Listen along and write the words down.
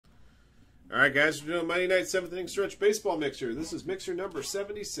All right, guys, we're doing Monday Night 7th Inning Stretch Baseball Mixer. This is Mixer number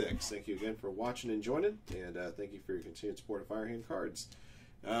 76. Thank you again for watching and joining, and thank you for your continued support of Firehand Cards.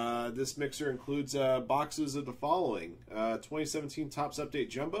 This mixer includes boxes of the following: 2017 Topps Update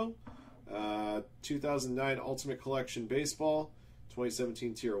Jumbo, 2009 Ultimate Collection Baseball,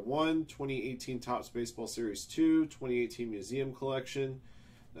 2017 Tier 1, 2018 Topps Baseball Series 2, 2018 Museum Collection,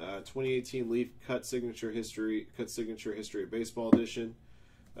 2018 Leaf Cut Signature History of Baseball Edition.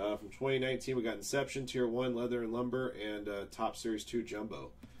 From 2019, we got Inception, Tier 1, Leather and Lumber, and Top Series 2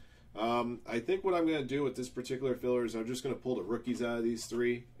 Jumbo. I think what I'm going to do with this particular filler is I'm just going to pull the rookies out of these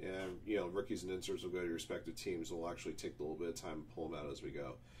three. And, rookies and inserts will go to your respective teams. We'll actually take a little bit of time and pull them out as we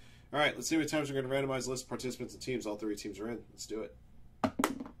go. All right, let's see how many times we're going to randomize the list of participants and teams. All three teams are in. Let's do it. All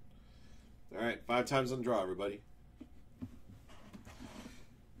right, 5 times on the draw, everybody.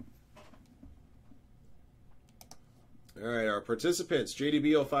 All right, our participants,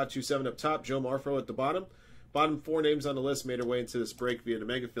 JDB0527 up top, Joe Marfo at the bottom. Bottom 4 names on the list made their way into this break via the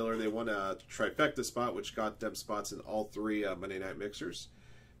Mega Filler. They won a trifecta spot, which got them spots in all 3 Monday Night Mixers.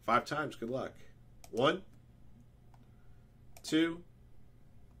 5 times, good luck. 1, 2,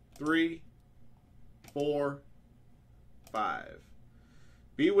 3, 4, 5.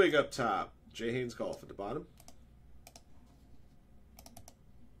 B-Wig up top, Jay Haynes Golf at the bottom.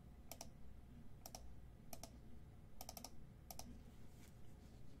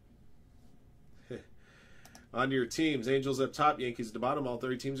 On to your teams. Angels up top, Yankees at the bottom. All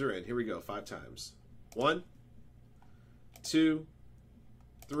 30 teams are in. Here we go. 5 times. 1, 2,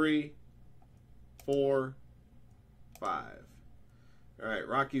 3, 4, 5. All right.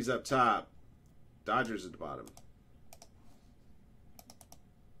 Rockies up top. Dodgers at the bottom.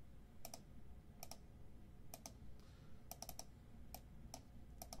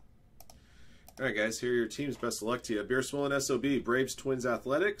 All right, guys. Here are your teams. Best of luck to you. Beer Swollen SOB. Braves, Twins,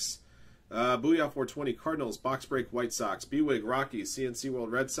 Athletics. Booyah 420 Cardinals, Box Break White Sox, B-Wig Rockies, CNC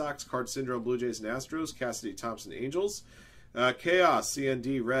World Red Sox, Card Syndrome Blue Jays and Astros, Cassidy Thompson Angels, Chaos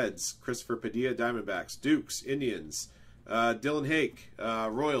CND Reds, Christopher Padilla Diamondbacks, Dukes Indians, Dylan Hake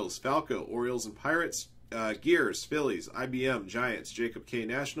Royals, Falco Orioles and Pirates, Gears Phillies, IBM Giants, Jacob K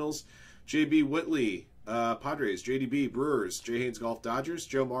Nationals, JB Whitley Padres, JDB Brewers, Jay Haynes Golf Dodgers,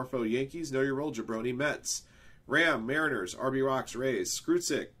 Joe Marfo Yankees, Know Your Role Jabroni Mets, Ram, Mariners, RB Rocks, Rays,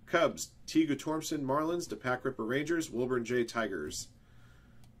 Scrutzik, Cubs, T. Gutormson, Marlins, DePac Ripper, Rangers, Wilburn J. Tigers.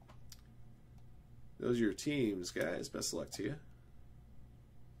 Those are your teams, guys. Best of luck to you.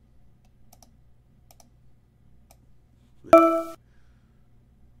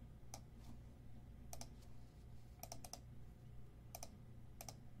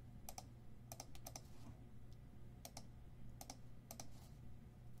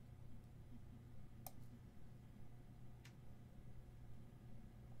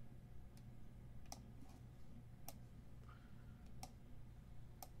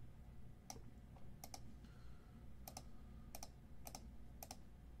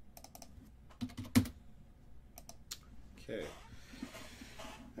 Okay.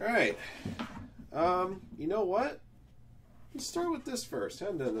 All right. You know what? Let's start with this first. I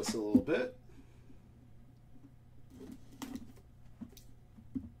haven't done this a little bit.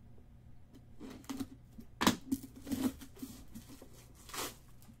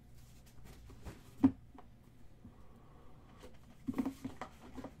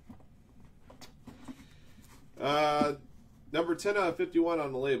 Number 10 out of 51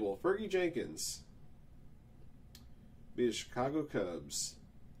 on the label. Fergie Jenkins. Be the Chicago Cubs.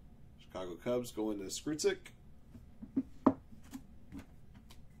 Chicago Cubs going to Scrutzik. Gotta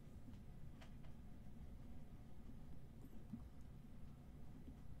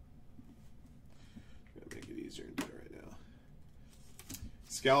make it easier to do it right now.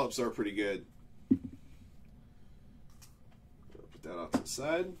 Scallops are pretty good. Put that off to the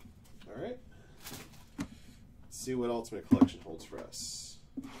side. All right. Let's see what Ultimate Collection holds for us.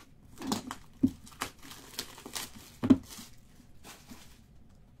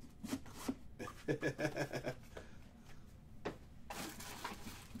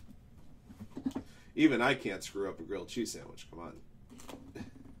 Even I can't screw up a grilled cheese sandwich. Come on.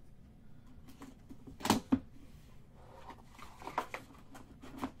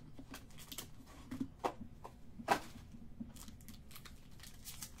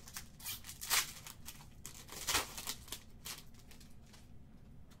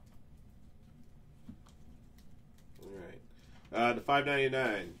 All right. The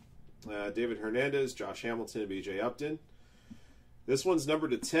 $5.99. David Hernandez, Josh Hamilton, and B.J. Upton. This one's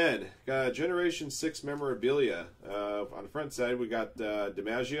numbered to 10. Got Generation 6 memorabilia. On the front side, we got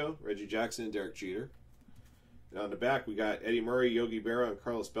DiMaggio, Reggie Jackson, and Derek Jeter. And on the back, we got Eddie Murray, Yogi Berra, and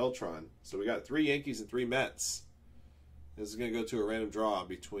Carlos Beltran. So we got 3 Yankees and 3 Mets. This is going to go to a random draw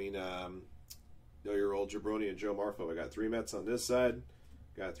between your old Jabroni and Joe Marfo. I got 3 Mets on this side.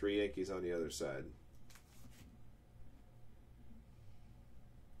 Got 3 Yankees on the other side.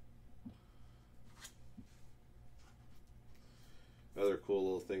 Another cool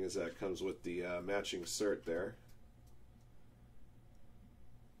little thing is that comes with the matching cert there.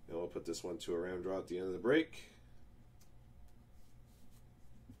 And we'll put this one to a random draw at the end of the break.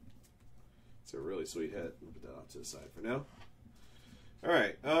 It's a really sweet hit. We'll put that off to the side for now. All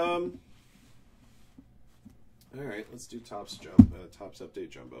right. All right. Let's do Topps Topps Update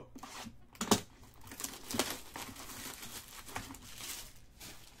Jumbo.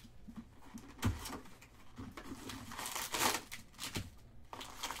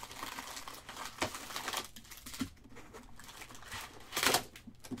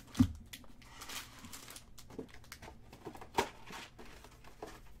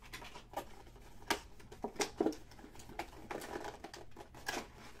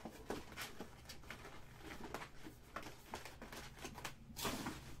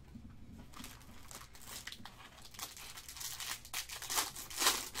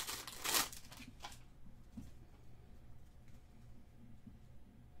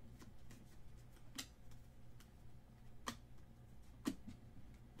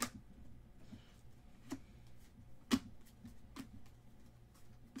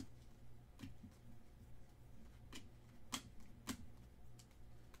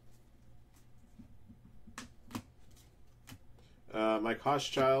 Mike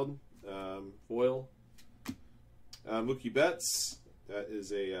Hochschild, foil. Mookie Betts, that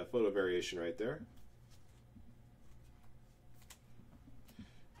is a photo variation right there.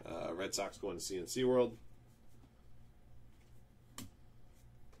 Red Sox going to CNC World.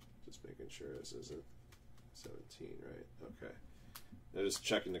 Just making sure this isn't 17, right? Okay. I'm just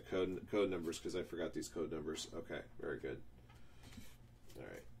checking the code numbers because I forgot these code numbers. Okay, very good. All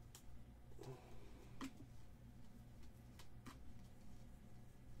right.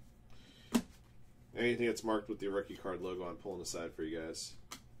 Anything that's marked with the rookie card logo, I'm pulling aside for you guys.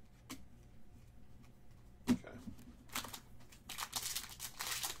 Okay.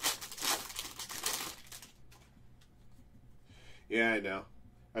 Yeah, I know.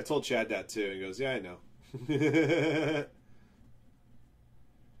 I told Chad that too. He goes, yeah, I know.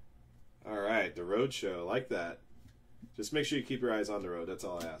 All right, the road show. I like that. Just make sure you keep your eyes on the road. That's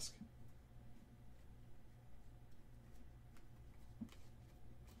all I ask.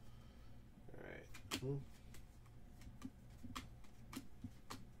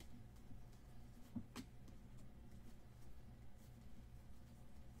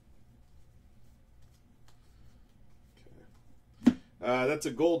 That's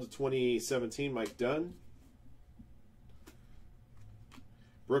a gold to 2017 Mike Dunn.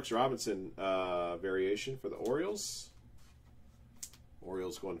 Brooks Robinson variation for the Orioles.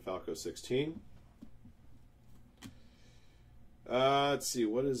 Orioles going to Falco 16. Let's see,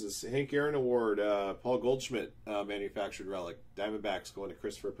 what is this? Hank Aaron Award, Paul Goldschmidt manufactured relic. Diamondbacks going to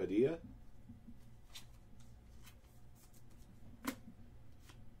Christopher Padilla.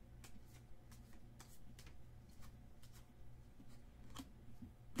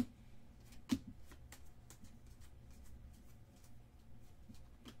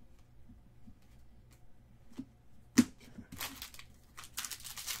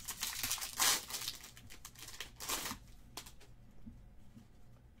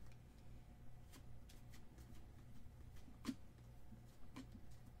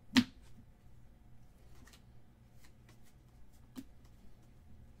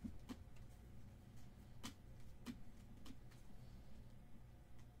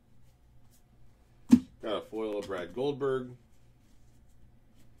 Got a foil of Brad Goldberg.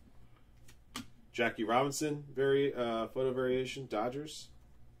 Jackie Robinson photo variation, Dodgers.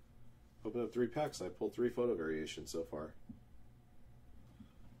 Open up 3 packs. I pulled 3 photo variations so far.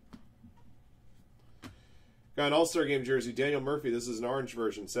 Got an All-Star Game jersey, Daniel Murphy. This is an orange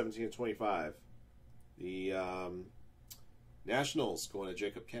version, 17/25. The Nationals going to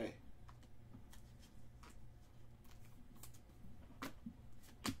Jacob K.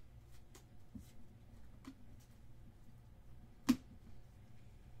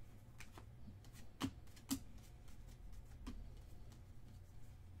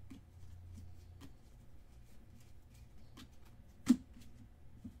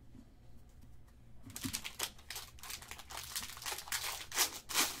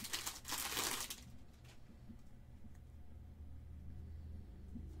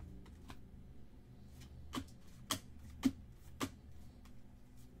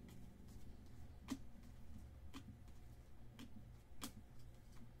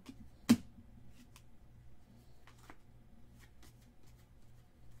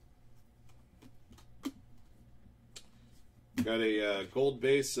 Got a gold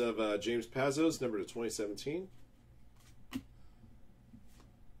base of James Pazos, number to 2017.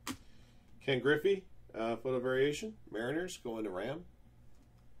 Ken Griffey, photo variation. Mariners going to Ram.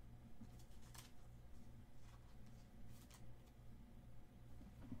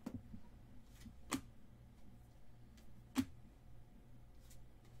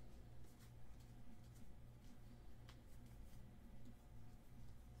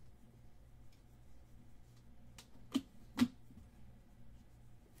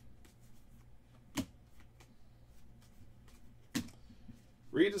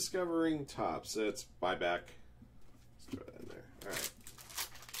 Rediscovering Topps. That's buyback. Let's throw that in there. All right.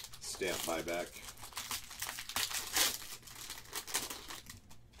 Stamp buyback.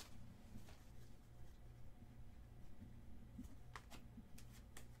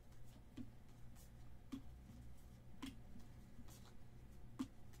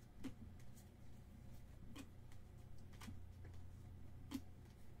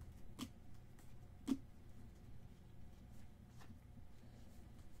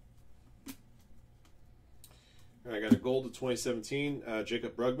 I got a gold of 2017,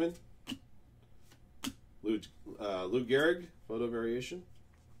 Jacob Brugman. Lou Gehrig, photo variation.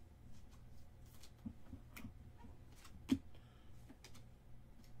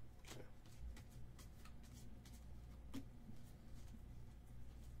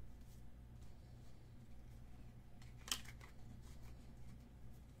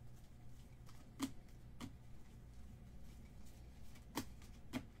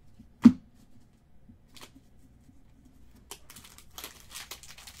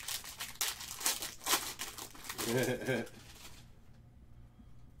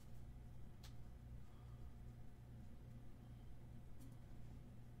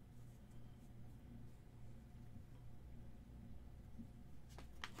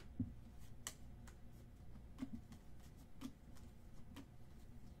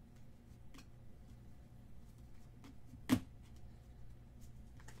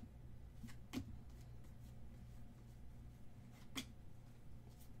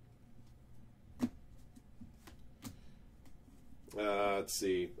 Let's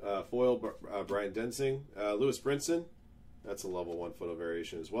see. Foil, Brian Densing. Lewis Brinson. That's a level 1 photo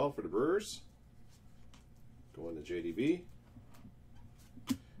variation as well for the Brewers. Going to JDB.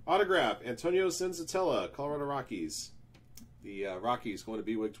 Autograph, Antonio Senzatella, Colorado Rockies. The Rockies going to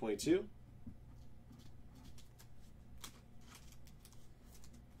B-Wig 22.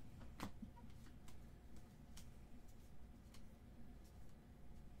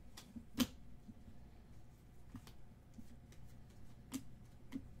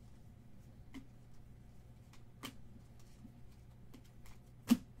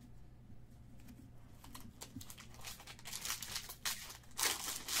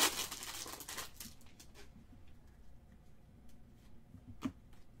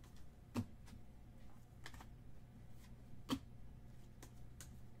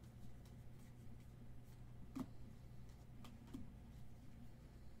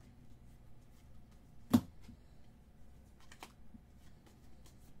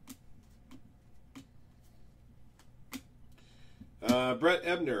 Brett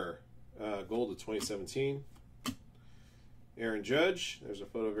Ebner, gold of 2017. Aaron Judge, there's a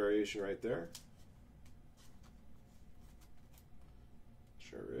photo variation right there.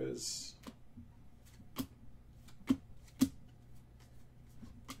 Sure is.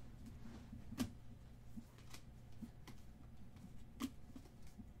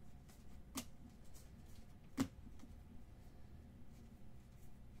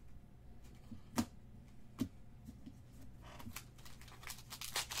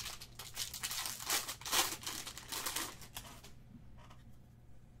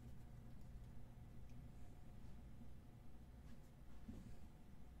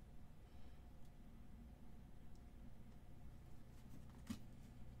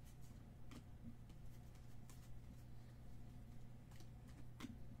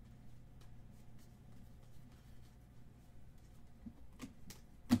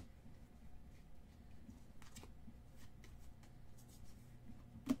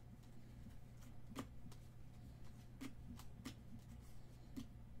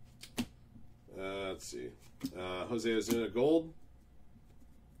 Let's see. Jose Ozuna gold.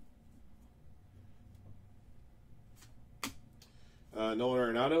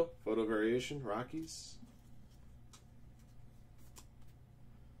 Nolan Arenado, photo variation, Rockies.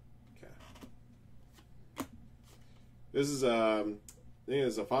 Okay. This is I think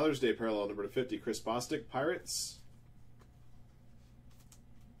it's a Father's Day parallel, number 50, Chris Bostic, Pirates.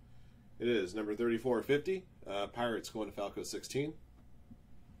 It is number 34/50. Pirates going to Falco 16.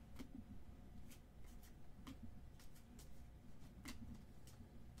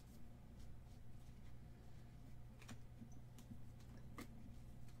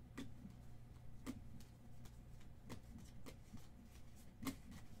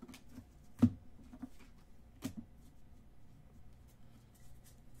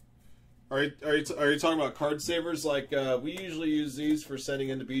 Are you talking about card savers? Like we usually use these for sending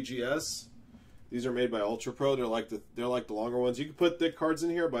into BGS. These are made by Ultra Pro. They're like the longer ones. You can put thick cards in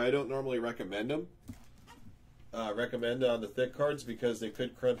here, but I don't normally recommend them. Recommend on the thick cards because they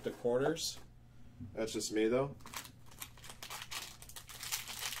could crimp the corners. That's just me though.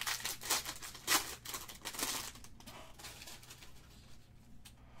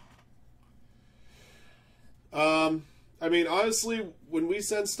 I mean, honestly, when we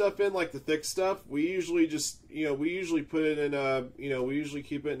send stuff in, like the thick stuff, we usually just, we usually put it in a, we usually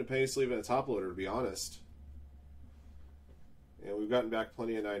keep it in a penny sleeve and a top loader, to be honest. And we've gotten back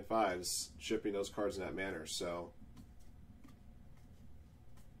plenty of 9.5s shipping those cards in that manner, so.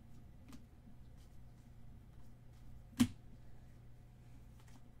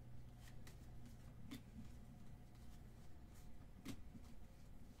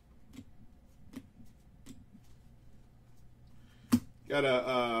 Got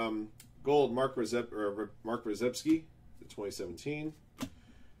a gold Mark Ruzepski, the 2017.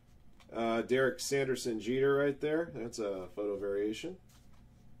 Derek Sanderson Jeter right there. That's a photo variation.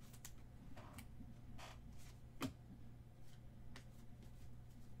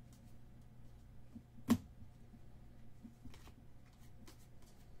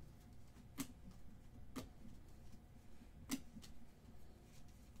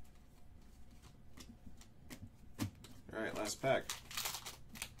 All right, last pack.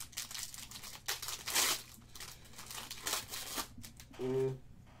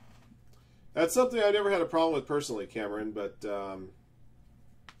 That's something I never had a problem with personally, Cameron, but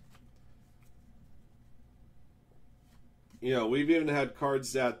we've even had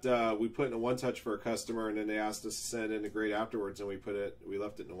cards that we put in a one-touch for a customer, and then they asked us to send in a grade afterwards, and we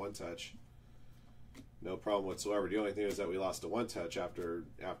left it in a one-touch. No problem whatsoever. The only thing is that we lost a one-touch after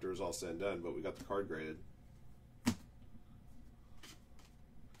it was all said and done, but we got the card graded.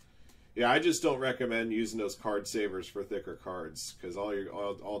 Yeah, I just don't recommend using those card savers for thicker cards because all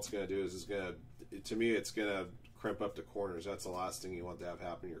it's going to do is to me it's going to crimp up the corners. That's the last thing you want to have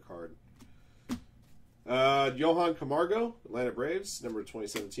happen in your card. Johan Camargo, Atlanta Braves, number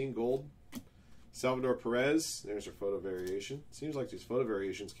 2017, gold. Salvador Perez, there's our photo variation. Seems like these photo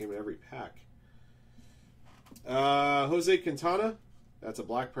variations came in every pack. Jose Quintana, that's a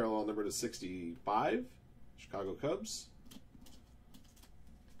black parallel number to 65, Chicago Cubs.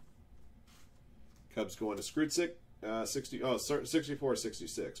 Cubs going to Skrutzik,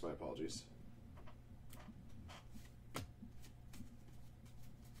 64-66, my apologies.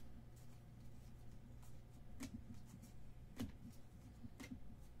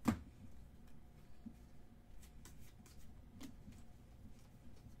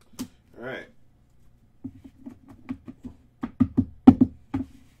 All right.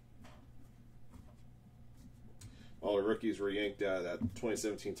 All the rookies were yanked out of that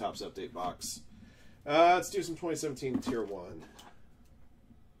 2017 Topps Update box. Let's do some 2017 Tier 1.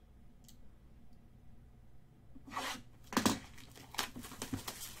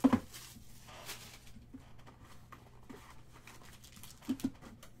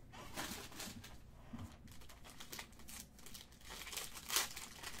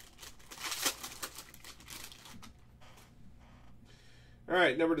 All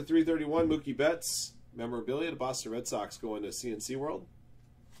right, number to 331, Mookie Betts. Memorabilia, the Boston Red Sox going to CNC World.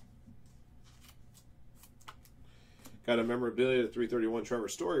 Got a memorabilia to 331, Trevor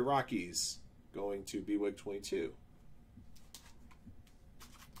Story, Rockies, going to BWIG 22.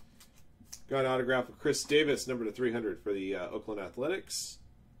 Got an autograph of Chris Davis, number to 300 for the Oakland Athletics.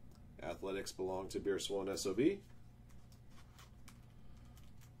 Athletics belong to Beer Swollen SOB.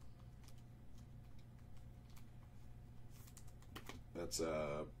 That's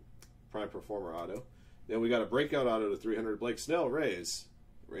a Prime Performer auto. Then we got a breakout auto to 300, Blake Snell, Rays.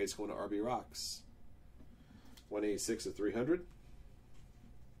 Rays going to RB Rocks. 186 of 300.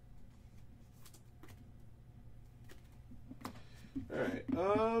 All right.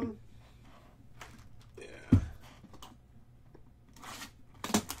 Yeah.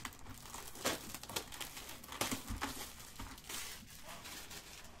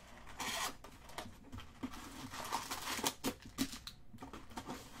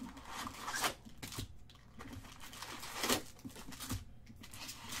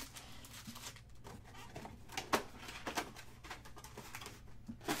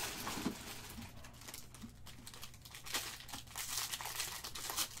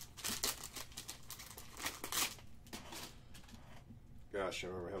 Gosh, I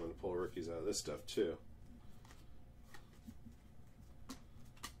remember having to pull rookies out of this stuff too.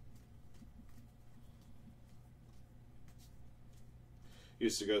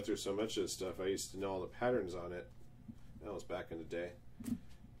 Used to go through so much of this stuff, I used to know all the patterns on it. That was back in the day.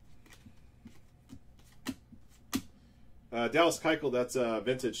 Dallas Keuchel, that's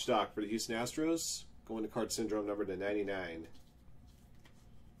vintage stock for the Houston Astros. Going to card syndrome number to 99.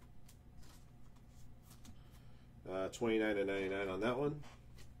 29 to 99 on that one.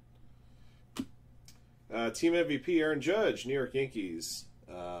 Team MVP Aaron Judge, New York Yankees.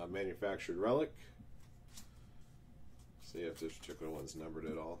 Manufactured relic. See if this particular one's numbered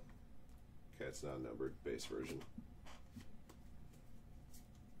at all. Okay, it's not numbered. Base version.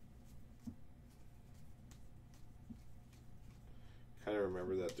 Kind of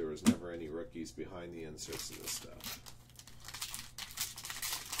remember that there was never any rookies behind the inserts in this stuff.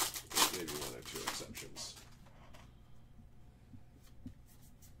 Maybe one or two exceptions.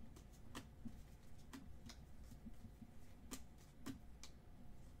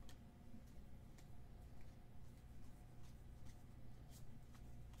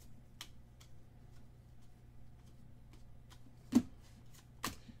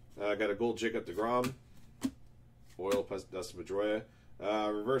 I got a gold Jacob deGrom, foil Dustin Pedroia,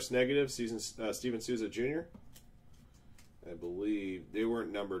 reverse negative Steven Souza Jr. I believe they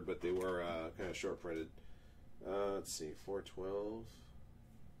weren't numbered, but they were kind of short printed. Let's see, 412,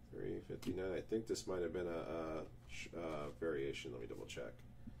 359. I think this might have been a variation. Let me double check.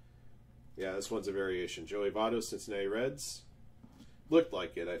 Yeah, this one's a variation. Joey Votto, Cincinnati Reds. Looked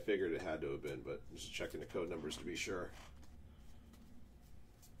like it. I figured it had to have been, but just checking the code numbers to be sure.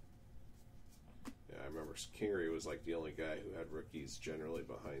 I remember Kingery was like the only guy who had rookies generally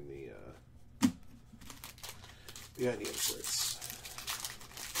behind the inserts.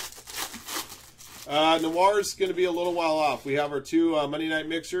 Noir's going to be a little while off. We have our two Monday night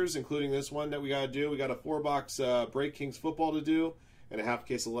mixers, including this one that we got to do. We got a 4-box Break Kings football to do, and a half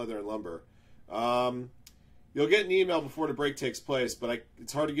case of leather and lumber. You'll get an email before the break takes place, but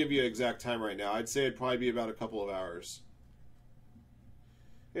it's hard to give you an exact time right now. I'd say it'd probably be about a couple of hours.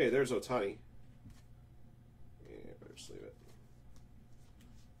 Hey, there's Ohtani. Just leave it.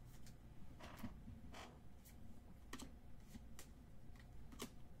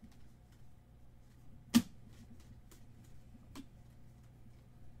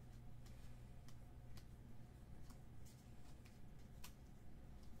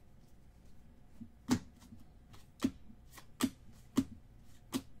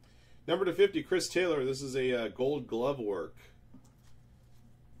 Number to 50, Chris Taylor. This is a gold glove work.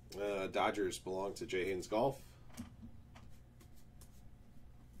 Dodgers belong to Jay Haynes Golf.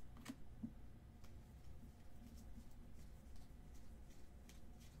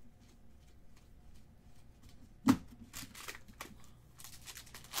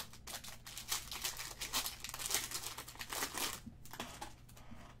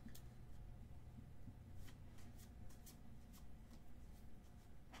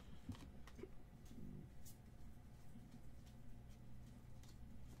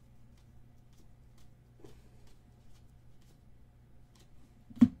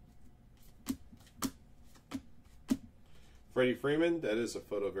 Freddie Freeman, that is a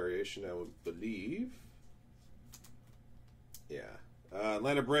photo variation, I would believe. Yeah.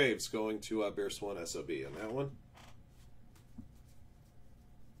 Atlanta Braves going to Bear Swan SOB on that one.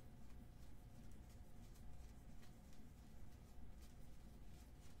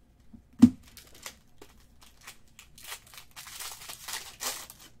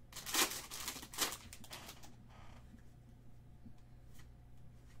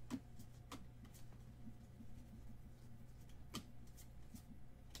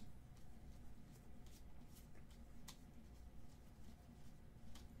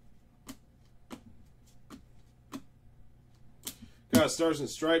 Stars and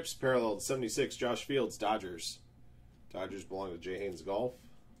Stripes, parallel to 76, Josh Fields, Dodgers. Dodgers belong to Jay Haynes Golf.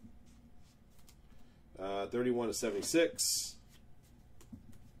 31 to 76.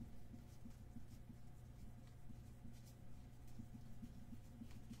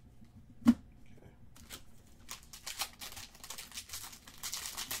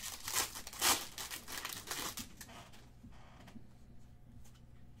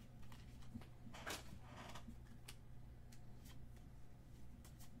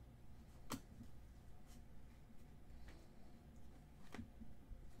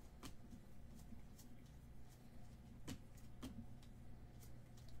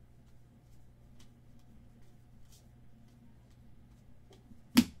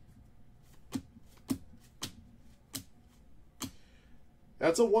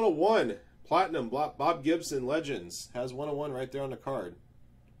 That's a 101. Platinum, Bob Gibson, Legends. Has 101 right there on the card.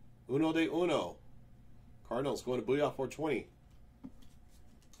 Uno de uno. Cardinals going to Booyah 420.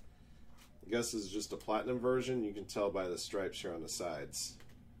 I guess this is just a platinum version. You can tell by the stripes here on the sides.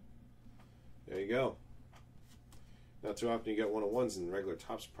 There you go. Not too often you get 101s in the regular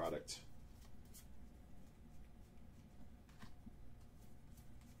Topps product.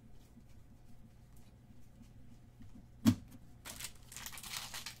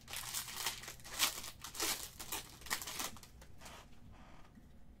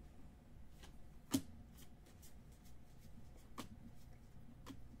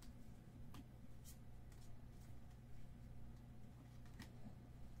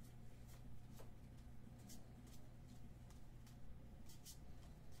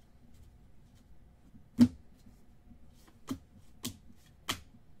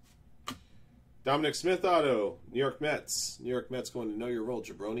 Dominic Smith auto, New York Mets. New York Mets going to know your role,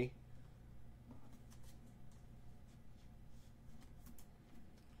 jabroni.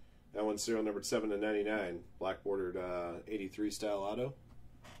 That one's serial numbered 7/99. Black bordered 83 style auto.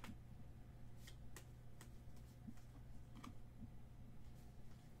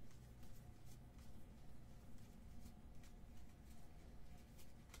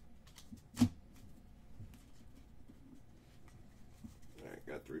 Alright,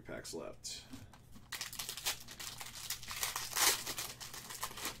 got 3 packs left.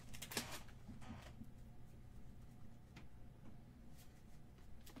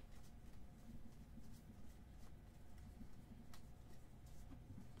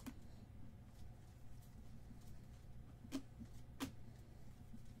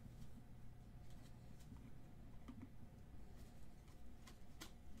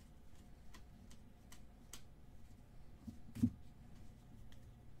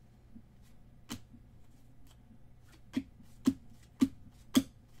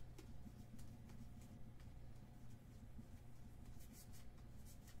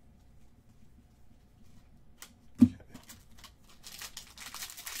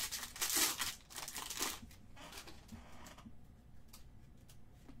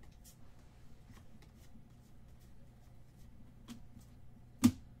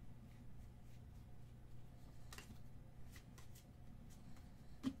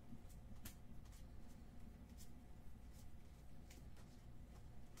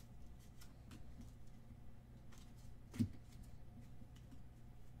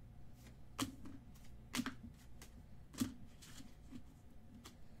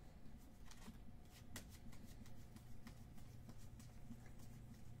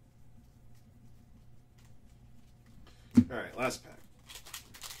 All right, last pack.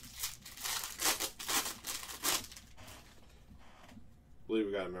 I believe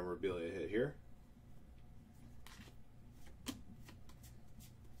we got a memorabilia hit here.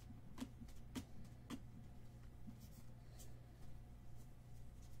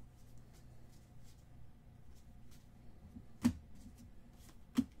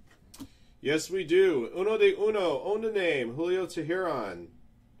 Yes, we do. Uno de uno. Own the name. Julio Teheran.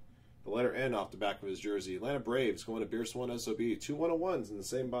 The letter N off the back of his jersey. Atlanta Braves going to Beer Swan SOB. 2 101s in the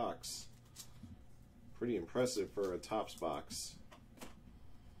same box. Pretty impressive for a Topps box.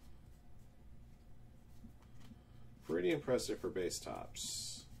 Pretty impressive for base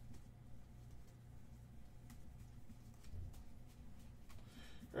Topps.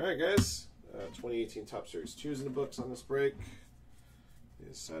 Alright, guys. 2018 Topps Series 2's in the books on this break.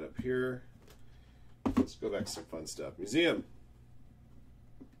 This side up here. Let's go back to some fun stuff. Museum.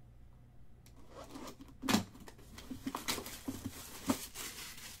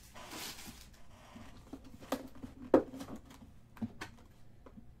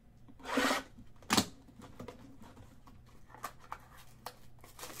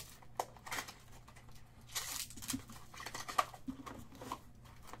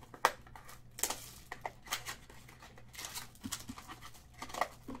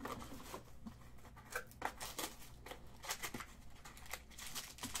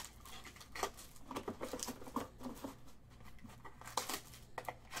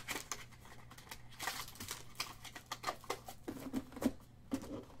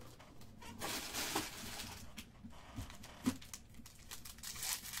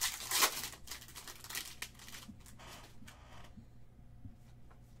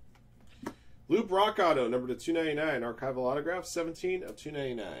 Lou Brock auto, number to 299. Archival autograph, 17 of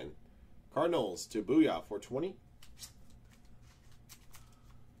 299. Cardinals to Booyah, 420.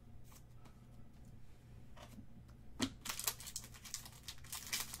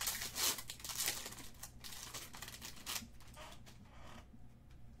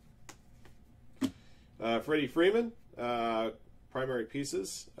 Freddie Freeman, primary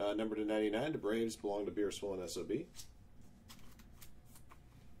pieces, number to 99. The Braves belong to Beer Swollen SOB.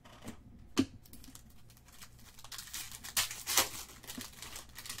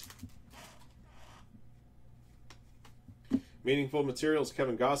 Meaningful Materials,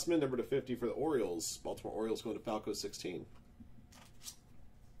 Kevin Gossman, number to 50 for the Orioles. Baltimore Orioles going to Falco 16.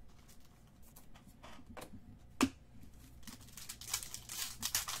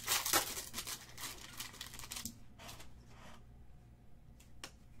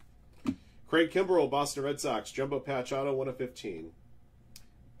 Craig Kimbrell, Boston Red Sox, Jumbo Patch Auto, 1 of 15.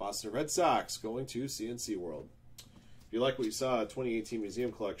 Boston Red Sox going to CNC World. If you like what you saw, 2018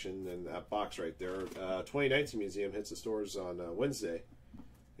 Museum Collection and that box right there, 2019 Museum hits the stores on Wednesday,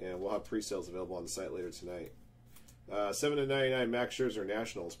 and we'll have pre-sales available on the site later tonight. 7 of 99 Max Scherzer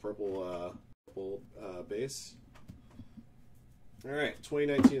Nationals, purple base. All right,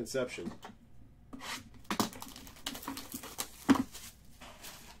 2019 Inception.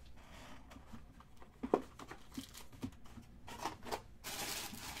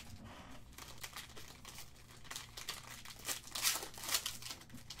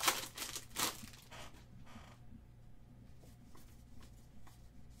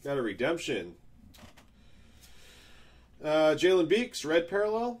 Got a redemption. Jalen Beeks, red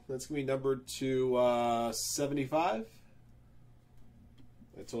parallel. That's going to be numbered to 75.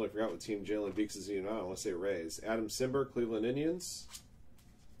 I totally forgot what team Jalen Beeks is even on. I want to say Rays. Adam Simber, Cleveland Indians.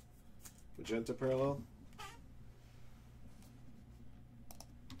 Magenta parallel.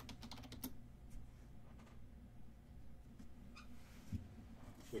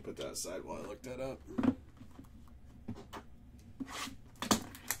 Let me put that aside while I look that up.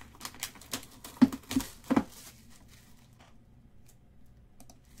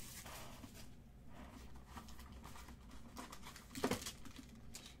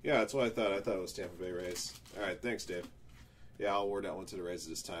 Yeah, that's what I thought. I thought it was Tampa Bay Rays. All right, thanks, Dave. Yeah, I'll award that one to the Rays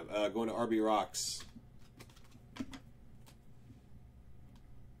this time. Going to RB Rocks.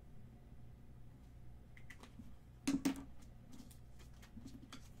 There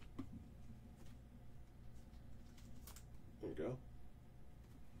we go. All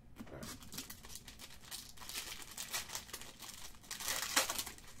right.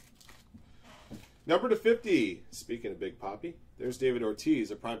 Number to 50. Speaking of Big Poppy, there's David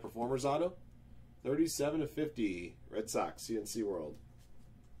Ortiz, a Prime Performers auto. 37 of 50. Red Sox, CNC World.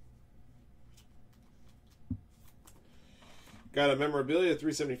 Got a memorabilia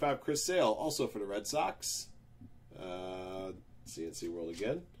 375 Chris Sale, also for the Red Sox. CNC World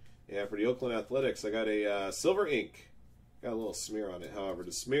again. And for the Oakland Athletics, I got a silver ink. Got a little smear on it, however.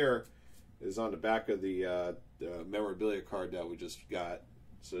 The smear is on the back of the memorabilia card that we just got.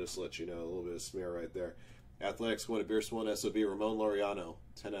 So just to let you know, a little bit of smear right there. Athletics going to Beer 1 SOB, Ramon Laureano,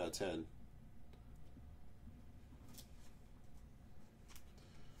 10 out of 10.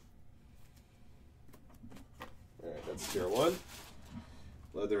 All right, that's tier 1.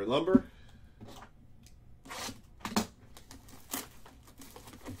 Leather and Lumber.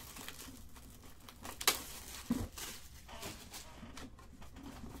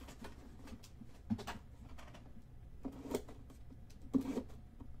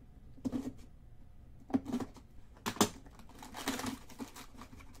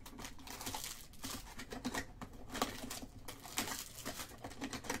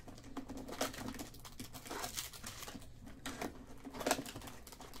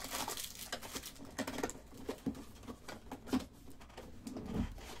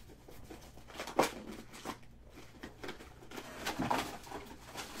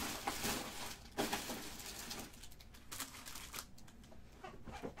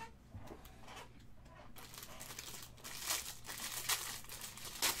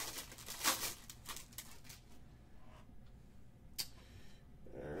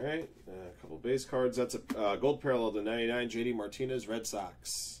 A couple base cards. That's a gold parallel to 99. JD Martinez, Red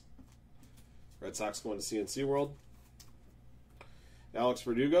Sox. Red Sox going to CNC World. Alex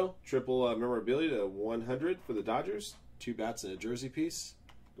Verdugo, triple memorabilia to 100 for the Dodgers. 2 bats and a jersey piece.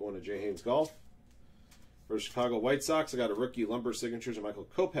 Going to Jay Haynes Golf. For Chicago White Sox, I got a rookie lumber signatures of Michael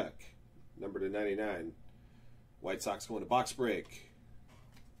Kopech, number to 99. White Sox going to box break.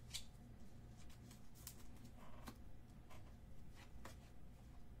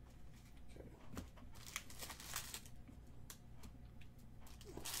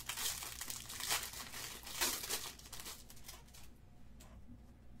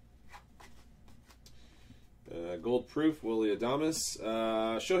 Gold proof, Willie Adames.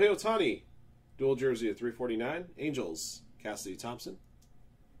 Shohei Ohtani, dual jersey of 349. Angels, Cassidy Thompson.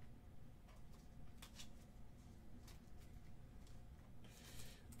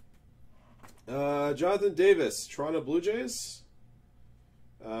 Jonathan Davis, Toronto Blue Jays.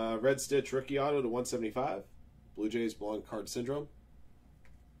 Red Stitch rookie auto to 175. Blue Jays Blonde Card Syndrome.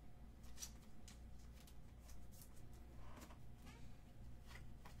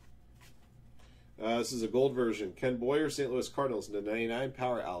 This is a gold version. Ken Boyer, St. Louis Cardinals, into 99,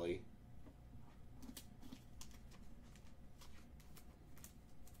 Power Alley.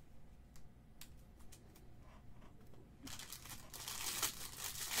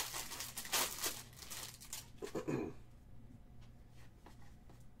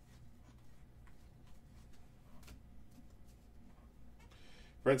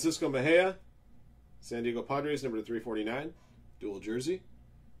 Francisco Mejia, San Diego Padres, number to 349, dual jersey.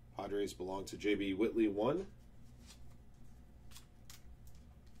 Padres belong to J.B. Whitley 1.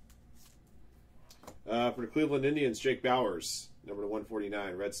 For the Cleveland Indians, Jake Bowers, number to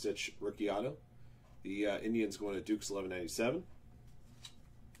 149, Red Stitch rookie auto. The Indians going to Dukes 1197.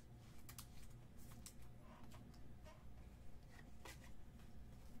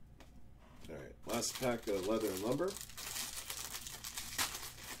 last pack of Leather and Lumber.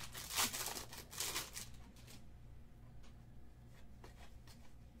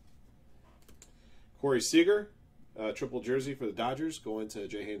 Corey Seager, triple jersey for the Dodgers, going to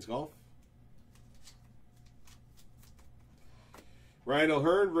Jay Haynes Golf. Ryan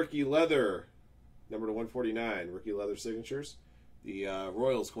O'Hearn, rookie leather, number to 149, rookie leather signatures. The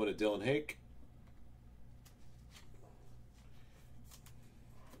Royals going to Dylan Hake.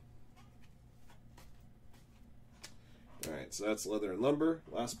 All right, so that's Leather and Lumber.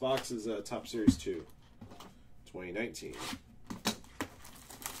 Last box is Top Series 2, 2019.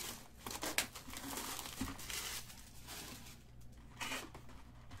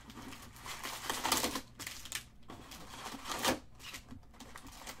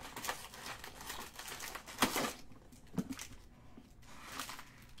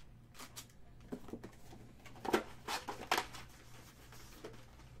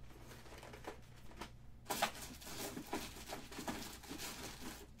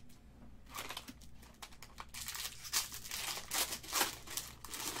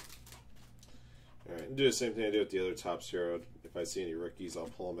 Do the same thing I do with the other Topps Hero. If I see any rookies, I'll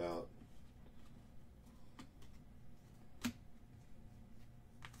pull them out.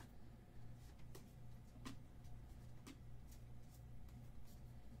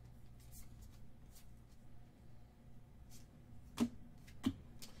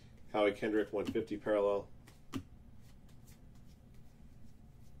 Howie Kendrick 150 parallel.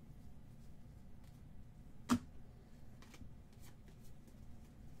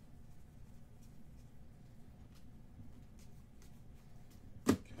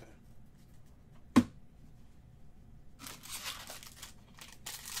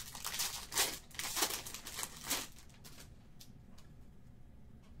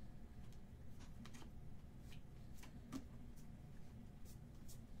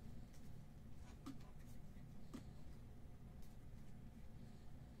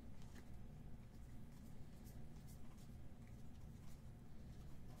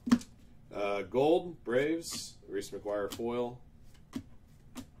 Gold, Braves, Reese McGuire foil.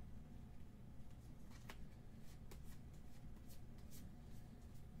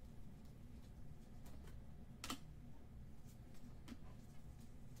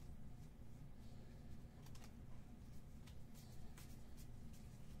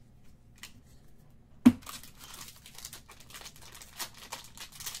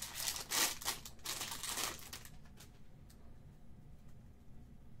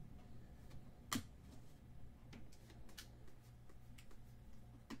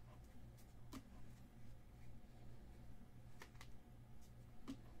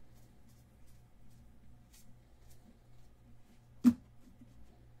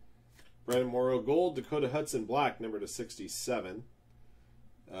 Brandon Morrow gold, Dakota Hudson black, number to 67.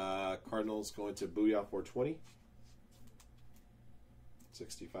 Cardinals going to Booyah 420.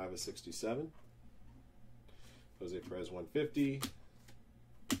 65 of 67. Jose Perez 150.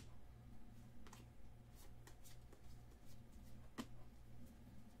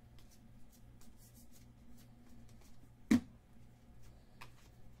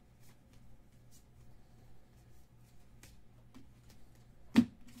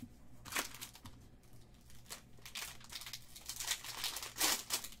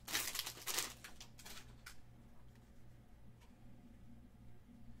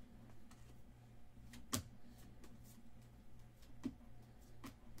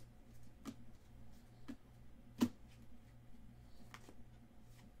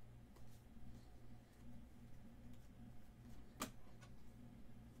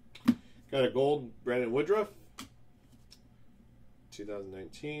 Got a gold Brandon Woodruff,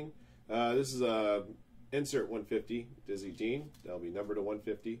 2019. This is a insert 150 Dizzy Dean. That'll be numbered to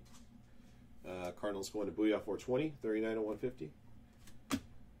 150. Cardinals going to Booyah 420, 39 to 150.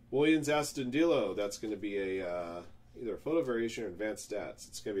 Williams Astudillo. That's going to be a either a photo variation or advanced stats.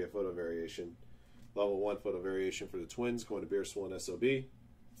 It's going to be a photo variation. Level 1 photo variation for the Twins going to Beer Swollen SOB.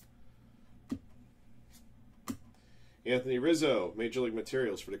 Anthony Rizzo, Major League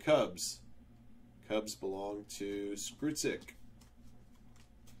Materials for the Cubs. Cubs belong to Skrutzik.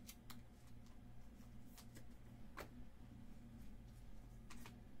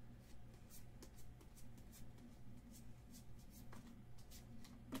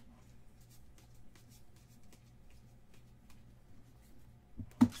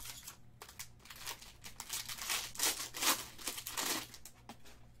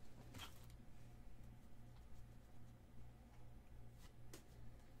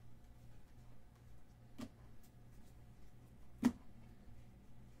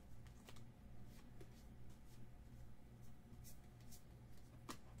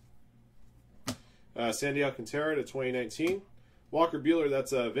 Sandy Alcantara to 2019. Walker Buehler,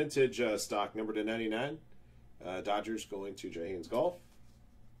 that's a vintage stock, number to 99. Dodgers going to Jay Haynes Golf.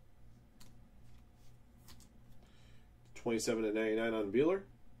 27 to 99 on Buehler.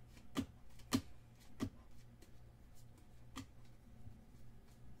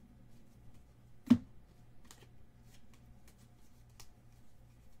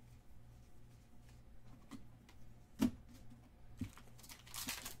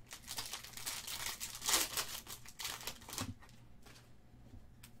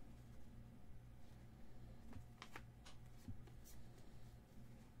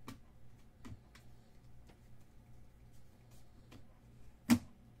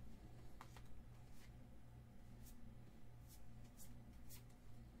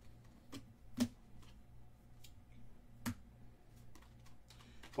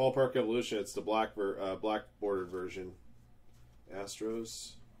 Ballpark Evolution, it's the black bordered version.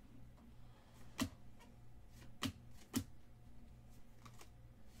 Astros.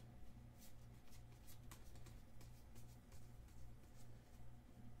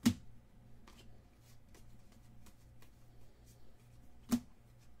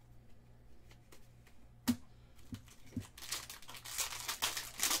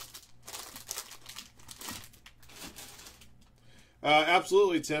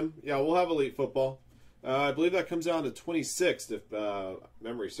 Absolutely, Tim. Yeah, we'll have Elite Football. I believe that comes out on the 26th, if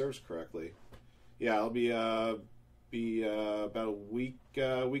memory serves correctly. Yeah, it'll be about a week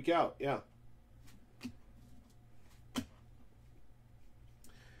out. Yeah.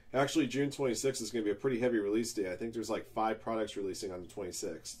 Actually, June 26th is going to be a pretty heavy release day. I think there's like 5 products releasing on the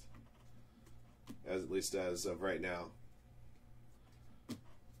 26th, at least as of right now.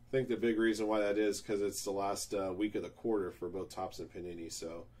 I think the big reason why that is because it's the last week of the quarter for both Topps and Panini,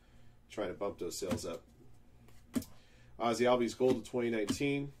 so trying to bump those sales up. Ozzie Albies Gold to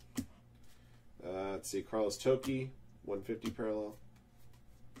 2019. Let's see, Carlos Toki, 150 parallel.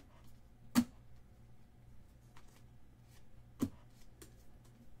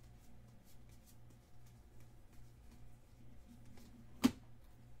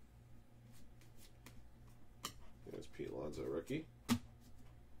 There's Pete Alonso rookie.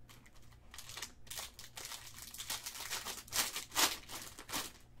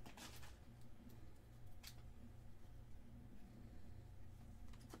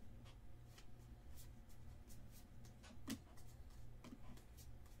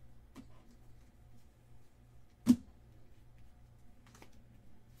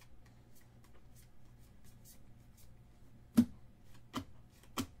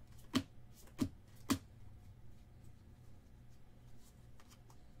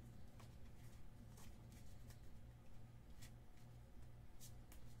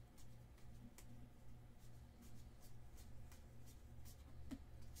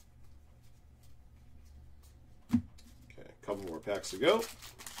 Couple more packs to go.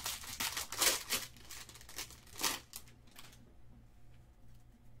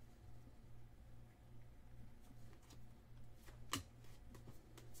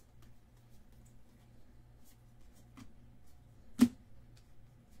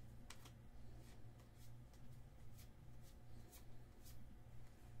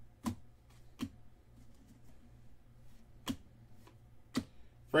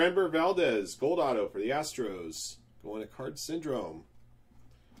 Framber Valdez, gold auto for the Astros. Going to Card Syndrome.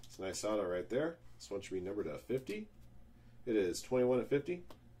 It's a nice auto right there. This one should be numbered to 50. It is 21 to 50.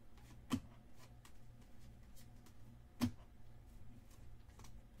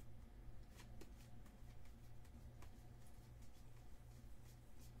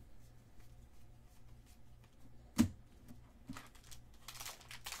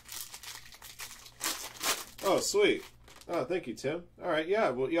 Oh, sweet. Oh, thank you, Tim. All right, yeah,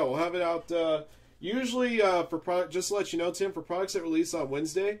 we'll have it out. Usually, for product, just to let you know, Tim, for products that release on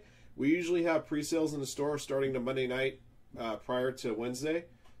Wednesday, we usually have pre-sales in the store starting to Monday night prior to Wednesday.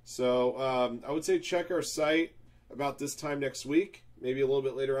 So I would say check our site about this time next week, maybe a little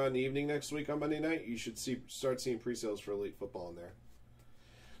bit later on in the evening next week on Monday night. You should start seeing pre-sales for Elite Football in there.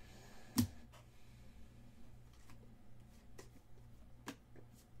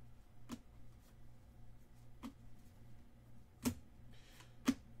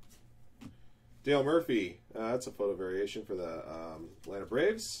 Dale Murphy, that's a photo variation for the Atlanta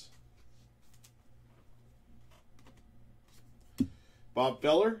Braves. Bob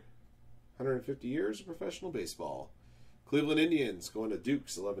Feller, 150 years of professional baseball. Cleveland Indians going to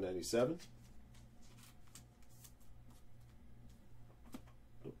Dukes, 1197.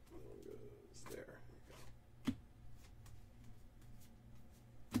 There.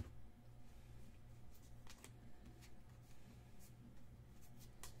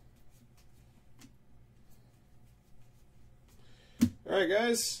 right,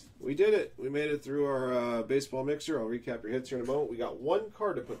 guys. We did it. We made it through our baseball mixer. I'll recap your hits here in a moment. We got one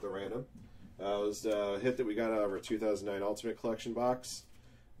card to put the random. It was the hit that we got out of our 2009 Ultimate Collection box.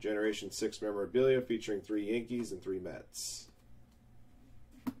 Generation 6 memorabilia featuring 3 Yankees and 3 Mets.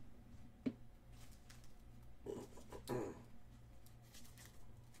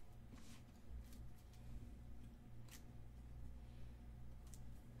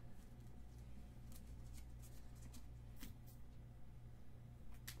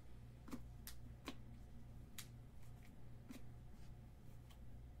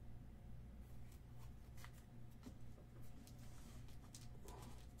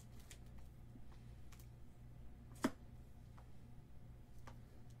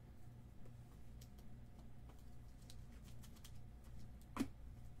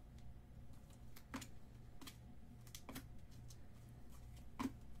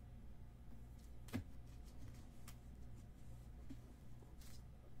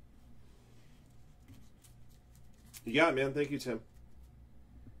 You got it, man. Thank you, Tim.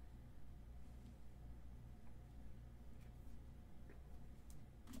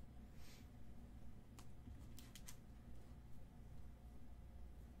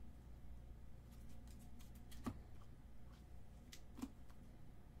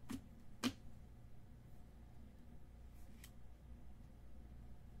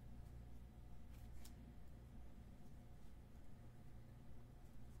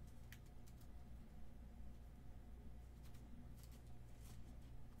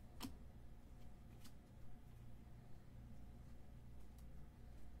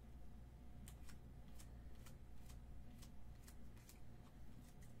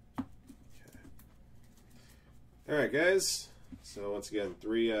 All right, guys. So once again,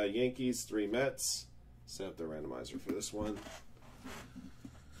 3 Yankees, 3 Mets. Set up the randomizer for this one.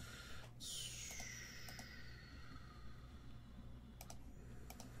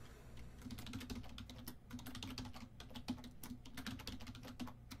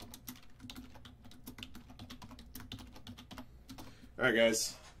 All right,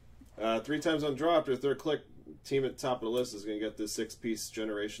 guys. 3 times on draw after the 3rd click. Team at the top of the list is going to get this 6-piece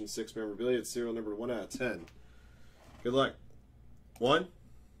Generation 6 memorabilia. It's serial number 1 out of 10. Good luck. 1,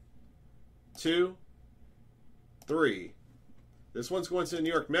 2, 3. This one's going to the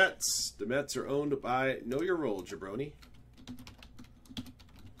New York Mets. The Mets are owned by Know Your Role, Jabroni.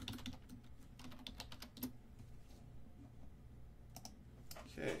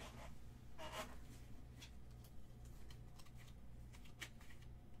 Okay.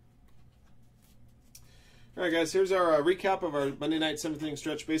 All right, guys, here's our recap of our Monday night 7th inning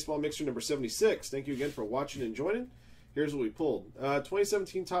stretch baseball mixer number 76. Thank you again for watching and joining. Here's what we pulled.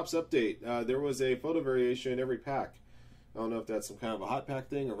 2017 Topps Update. There was a photo variation in every pack. I don't know if that's some kind of a hot pack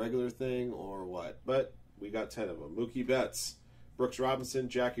thing, a regular thing, or what. But we got 10 of them. Mookie Betts, Brooks Robinson,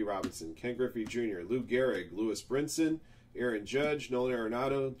 Jackie Robinson, Ken Griffey Jr., Lou Gehrig, Lewis Brinson, Aaron Judge, Nolan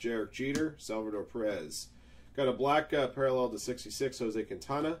Arenado, Derek Jeter, Salvador Perez. Got a black parallel to 66, Jose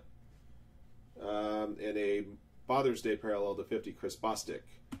Quintana. And a Father's Day parallel to 50, Chris Bostic.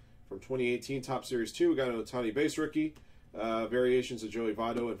 From 2018 Top Series 2, we got an Ohtani base rookie. Variations of Joey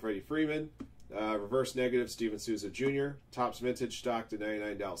Votto and Freddie Freeman. Reverse negative, Steven Souza Jr. Topps Vintage stock to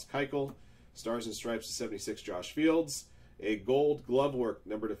 99, Dallas Keuchel. Stars and Stripes to 76, Josh Fields. A gold glove work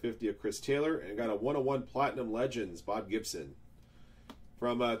number to 50 of Chris Taylor. And got a 101 Platinum Legends, Bob Gibson.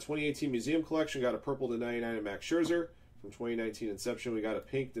 From 2018 Museum Collection, got a purple to 99 of Max Scherzer. From 2019 Inception, we got a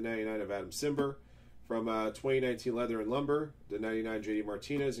pink to 99 of Adam Simber. From 2019 Leather and Lumber, the 99 JD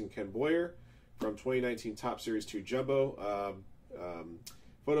Martinez and Ken Boyer. From 2019 Top Series 2 Jumbo,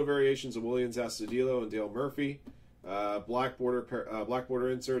 photo variations of Williams Astudillo and Dale Murphy. Black border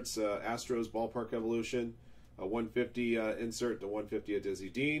inserts, Astros Ballpark Evolution. A 150 insert to 150 of Dizzy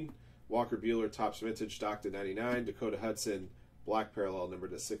Dean. Walker Buehler Topps Vintage stock to 99. Dakota Hudson black parallel number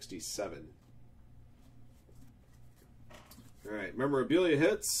to 67. All right, memorabilia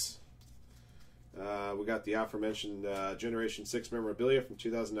hits. We got the aforementioned Generation 6 memorabilia from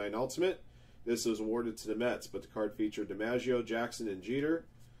 2009 Ultimate. This was awarded to the Mets, but the card featured DiMaggio, Jackson, and Jeter,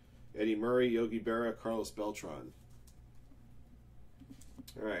 Eddie Murray, Yogi Berra, Carlos Beltran.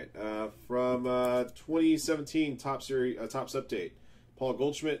 All right, from 2017 Topps Update, Paul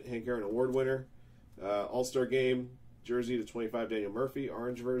Goldschmidt, Hank Aaron Award winner, All-Star Game jersey to 25 Daniel Murphy,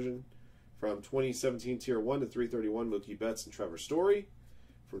 orange version. From 2017 Tier 1 to 331 Mookie Betts and Trevor Story.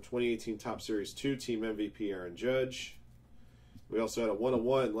 From 2018 Top Series 2 Team MVP Aaron Judge. We also had a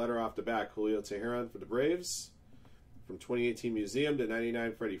 101 letter off the back Julio Teheran for the Braves. From 2018 Museum to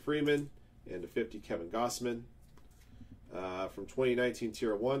 99 Freddie Freeman and to 50 Kevin Gossman. From 2019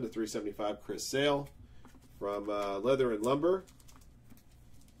 Tier 1 to 375 Chris Sale. From Leather and Lumber,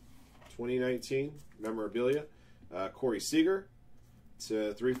 2019 memorabilia, Corey Seager.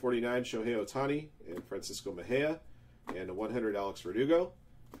 To 349, Shohei Ohtani and Francisco Mejia. And a 100, Alex Verdugo.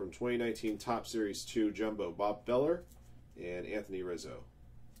 From 2019 Top Series 2 Jumbo, Bob Feller and Anthony Rizzo.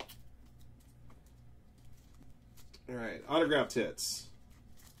 All right, autographed hits.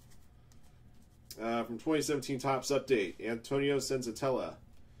 From 2017 Topps Update, Antonio Senzatella.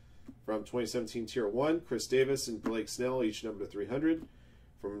 From 2017 Tier 1, Chris Davis and Blake Snell, each numbered to 300.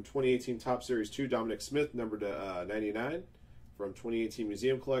 From 2018 Topps Series 2, Dominic Smith, numbered to 99. From 2018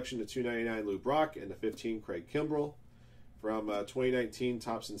 Museum Collection to 299, Lou Brock, and to 15, Craig Kimbrell. From 2019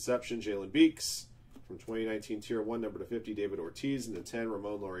 Topps Inception, Jalen Beeks. From 2019 Tier 1, number to 50, David Ortiz, and to 10,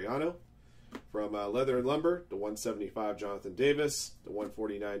 Ramon Laureano. From Leather and Lumber, the 175, Jonathan Davis, the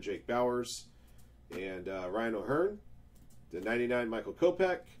 149, Jake Bowers, and Ryan O'Hearn. The 99, Michael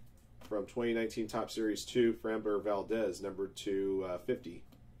Kopech. From 2019 Topps Series 2, Framber Valdez, numbered to 50.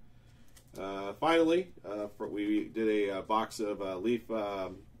 Finally, we did a box of Leaf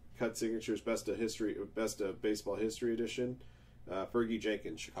Cut Signatures Best of Baseball History Edition. Fergie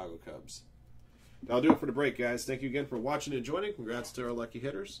Jenkins, Chicago Cubs. That'll do it for the break, guys. Thank you again for watching and joining. Congrats to our lucky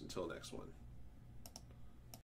hitters. Until next one.